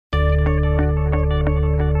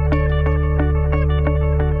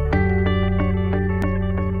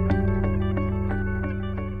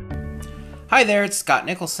Hi there, it's Scott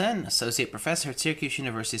Nicholson, Associate Professor at Syracuse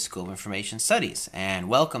University School of Information Studies, and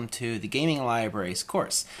welcome to the Gaming Libraries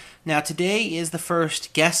course. Now today is the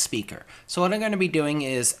first guest speaker, so what I'm going to be doing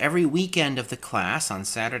is every weekend of the class, on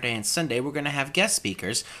Saturday and Sunday, we're going to have guest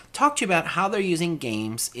speakers talk to you about how they're using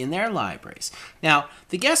games in their libraries. Now,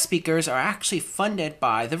 the guest speakers are actually funded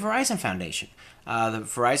by the Verizon Foundation. The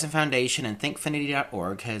Verizon Foundation and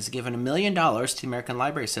ThinkFinity.org has given $1 million to the American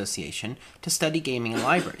Library Association to study gaming in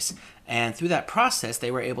libraries. And through that process,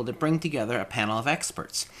 they were able to bring together a panel of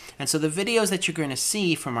experts. And so the videos that you're going to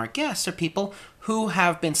see from our guests are people who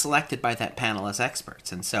have been selected by that panel as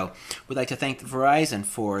experts. And so we'd like to thank Verizon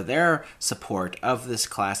for their support of this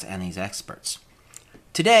class and these experts.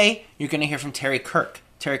 Today, you're going to hear from Terri Kirk.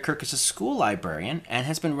 Terri Kirk is a school librarian and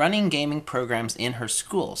has been running gaming programs in her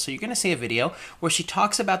school. So you're going to see a video where she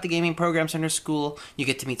talks about the gaming programs in her school. You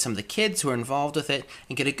get to meet some of the kids who are involved with it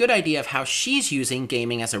and get a good idea of how she's using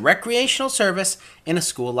gaming as a recreational service in a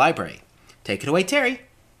school library. Take it away, Terri.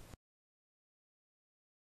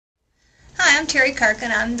 Hi, I'm Terri Kirk,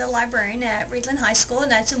 and I'm the librarian at Reedland High School,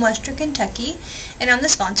 and that's in Western Kentucky, and I'm the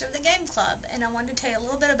sponsor of the Game Club, and I wanted to tell you a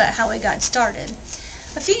little bit about how we got started.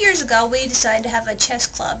 A few years ago, we decided to have a chess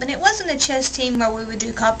club, and it wasn't a chess team where we would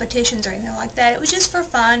do competitions or anything like that. It was just for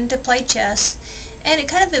fun to play chess, and it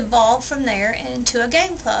kind of evolved from there into a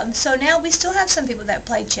game club. So now we still have some people that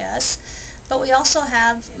play chess, but we also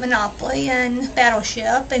have Monopoly and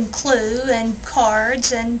Battleship and Clue and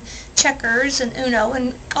cards and checkers and Uno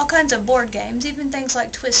and all kinds of board games, even things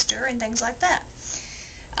like Twister and things like that.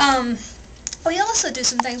 We also do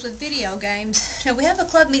some things with video games. Now, we have a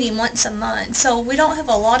club meeting once a month, so we don't have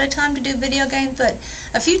a lot of time to do video games, but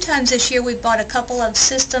a few times this year we bought a couple of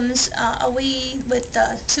systems, a Wii with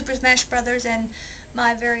Super Smash Brothers and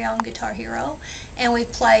my very own Guitar Hero, and we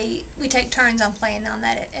take turns on playing on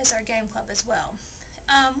that as our game club as well.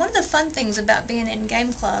 One of the fun things about being in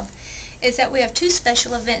game club is that we have 2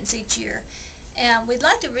 special events each year. And we'd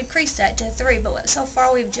like to increase that to 3, but so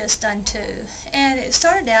far we've just done 2. And it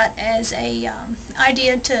started out as a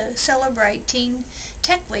idea to celebrate Teen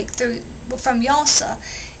Tech Week from YALSA.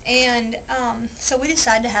 And so we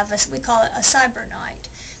decided to have we call it a Cyber Night.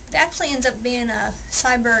 It actually ends up being a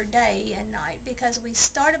Cyber Day and night because we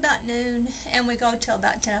start about noon and we go till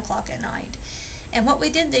about 10 o'clock at night. And what we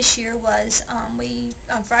did this year was on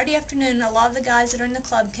Friday afternoon, a lot of the guys that are in the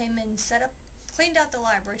club came and cleaned out the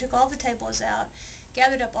library, took all the tables out,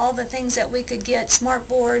 gathered up all the things that we could get, smart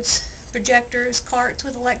boards, projectors, carts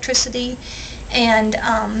with electricity, and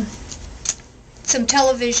some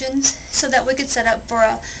televisions so that we could set up for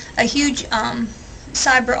a huge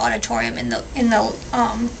cyber auditorium in the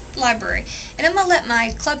library. And I'm going to let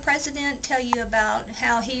my club president tell you about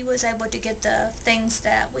how he was able to get the things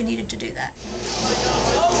that we needed to do that.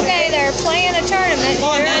 Okay, they're playing a tournament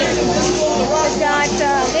here. We've got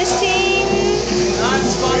this team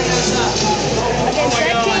against that team.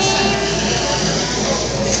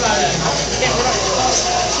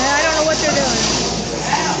 And I don't know what they're doing.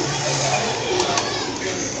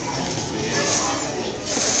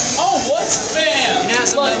 Oh, what's bam? You know,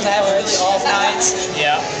 sometimes I have really off nights.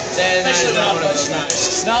 Yeah. Then Especially I not much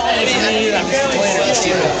It's not only for me, I'm just complaining about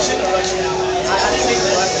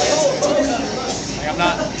Like, I'm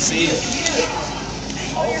not seeing.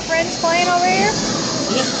 All your friends playing over here?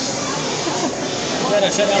 Yeah. We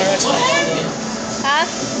gotta shut down our Xbox. Huh?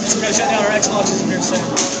 We gotta shut down our Xboxes in here soon.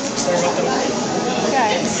 Sorry about that.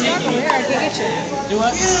 Okay. Come over here, I can get you. Do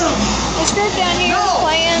what? This group down here is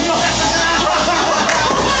playing.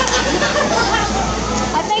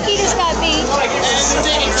 I think he just got beat.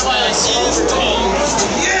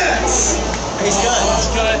 Yes! He's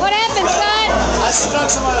good. What happened, Scott? I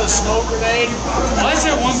stuck somebody with a smoke grenade. Why is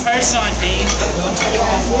there one person on team?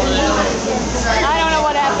 I don't know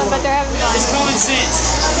what happened, but they're having fun. It's common sense.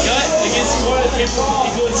 Gut against what people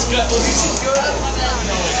it's gut.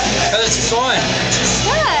 Because it's fun.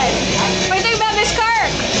 Good. What do you think about Miss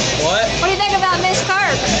Kirk? What? What do you think about Miss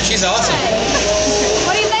Kirk? She's awesome.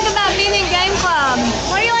 What do you think about being in Game Club?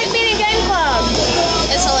 Why do you like being in Game Club?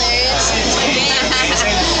 It's hilarious.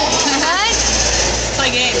 What?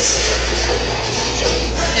 Play games.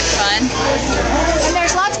 It's fun. And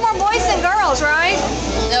there's lots more boys than girls, right?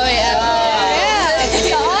 Oh yeah. Yeah.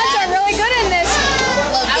 The odds are really good in this.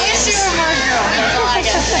 Love games. I wish there were more girls. That's all I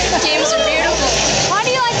gotta say. Games are beautiful. Why do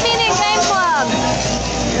you like being in Game Club?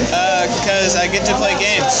 Because I get to play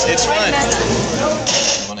games. It's fun.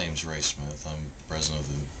 My name's Ray Smith. I'm president of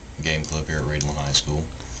the game club here at Reedland High School.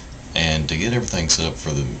 And to get everything set up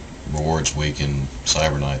for the rewards week and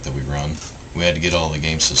Cyber Night that we run, we had to get all the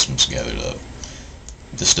game systems gathered up.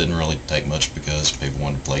 This didn't really take much because people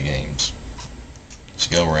wanted to play games.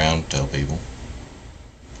 Just go around, tell people,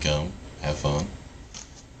 come, have fun,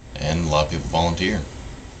 and a lot of people volunteer.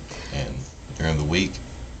 And during the week,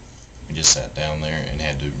 we just sat down there and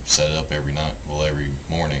had to set it up every night, well, every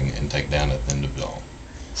morning, and take down at the end of it all.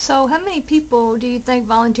 So how many people do you think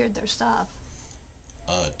volunteered their stuff?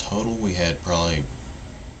 Total, we had probably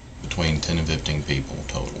between 10 and 15 people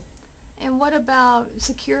total. And what about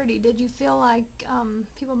security? Did you feel like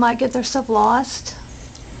people might get their stuff lost?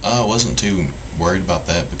 I wasn't too worried about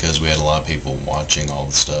that because we had a lot of people watching all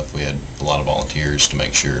the stuff. We had a lot of volunteers to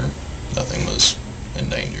make sure nothing was in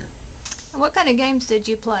danger. And what kind of games did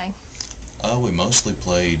you play? We mostly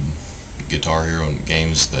played Guitar Hero and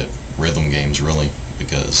games rhythm games really,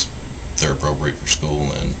 because they're appropriate for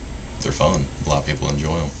school and they're fun. A lot of people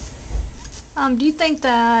enjoy them. Do you think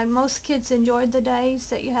that most kids enjoyed the days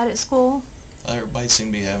that you had at school? Everybody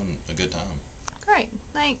seemed to be having a good time. Great,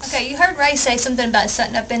 thanks. Okay, you heard Ray say something about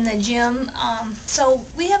setting up in the gym. So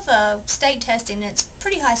we have a state testing that's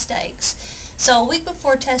pretty high stakes. So a week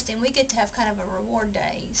before testing, we get to have kind of a reward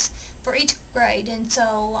days for each grade. And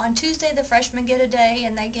so on Tuesday, the freshmen get a day,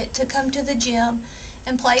 and they get to come to the gym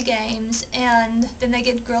and play games, and then they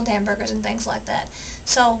get grilled hamburgers and things like that.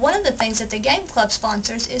 So one of the things that the game club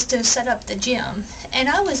sponsors is to set up the gym. And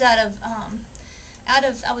I was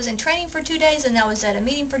I was in training for 2 days, and I was at a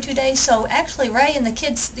meeting for 2 days. So actually Ray and the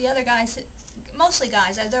kids, the other guys, mostly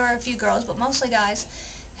guys, there were a few girls, but mostly guys,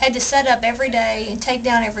 had to set up every day and take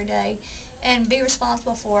down every day and be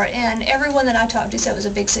responsible for it. And everyone that I talked to said it was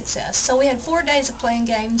a big success. So we had 4 days of playing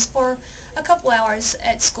games for a couple hours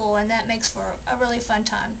at school, and that makes for a really fun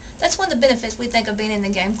time. That's one of the benefits we think of being in the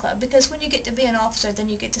game club, because when you get to be an officer, then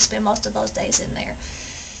you get to spend most of those days in there.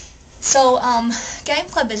 So game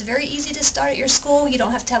club is very easy to start at your school. You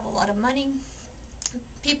don't have to have a lot of money.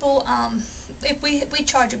 People, if we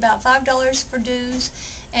charge about $5 for dues,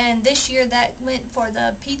 and this year that went for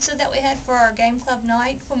the pizza that we had for our game club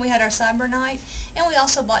night when we had our cyber night, and we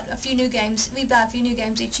also bought a few new games. We buy a few new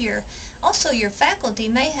games each year. Also, your faculty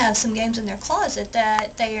may have some games in their closet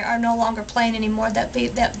that they are no longer playing anymore that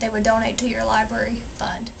they would donate to your library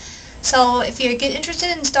fund. So if you get interested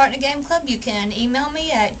in starting a game club, you can email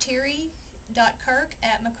me at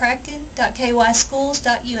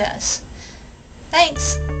terri.kirk@mccracken.kyschools.us.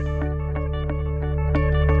 Thanks.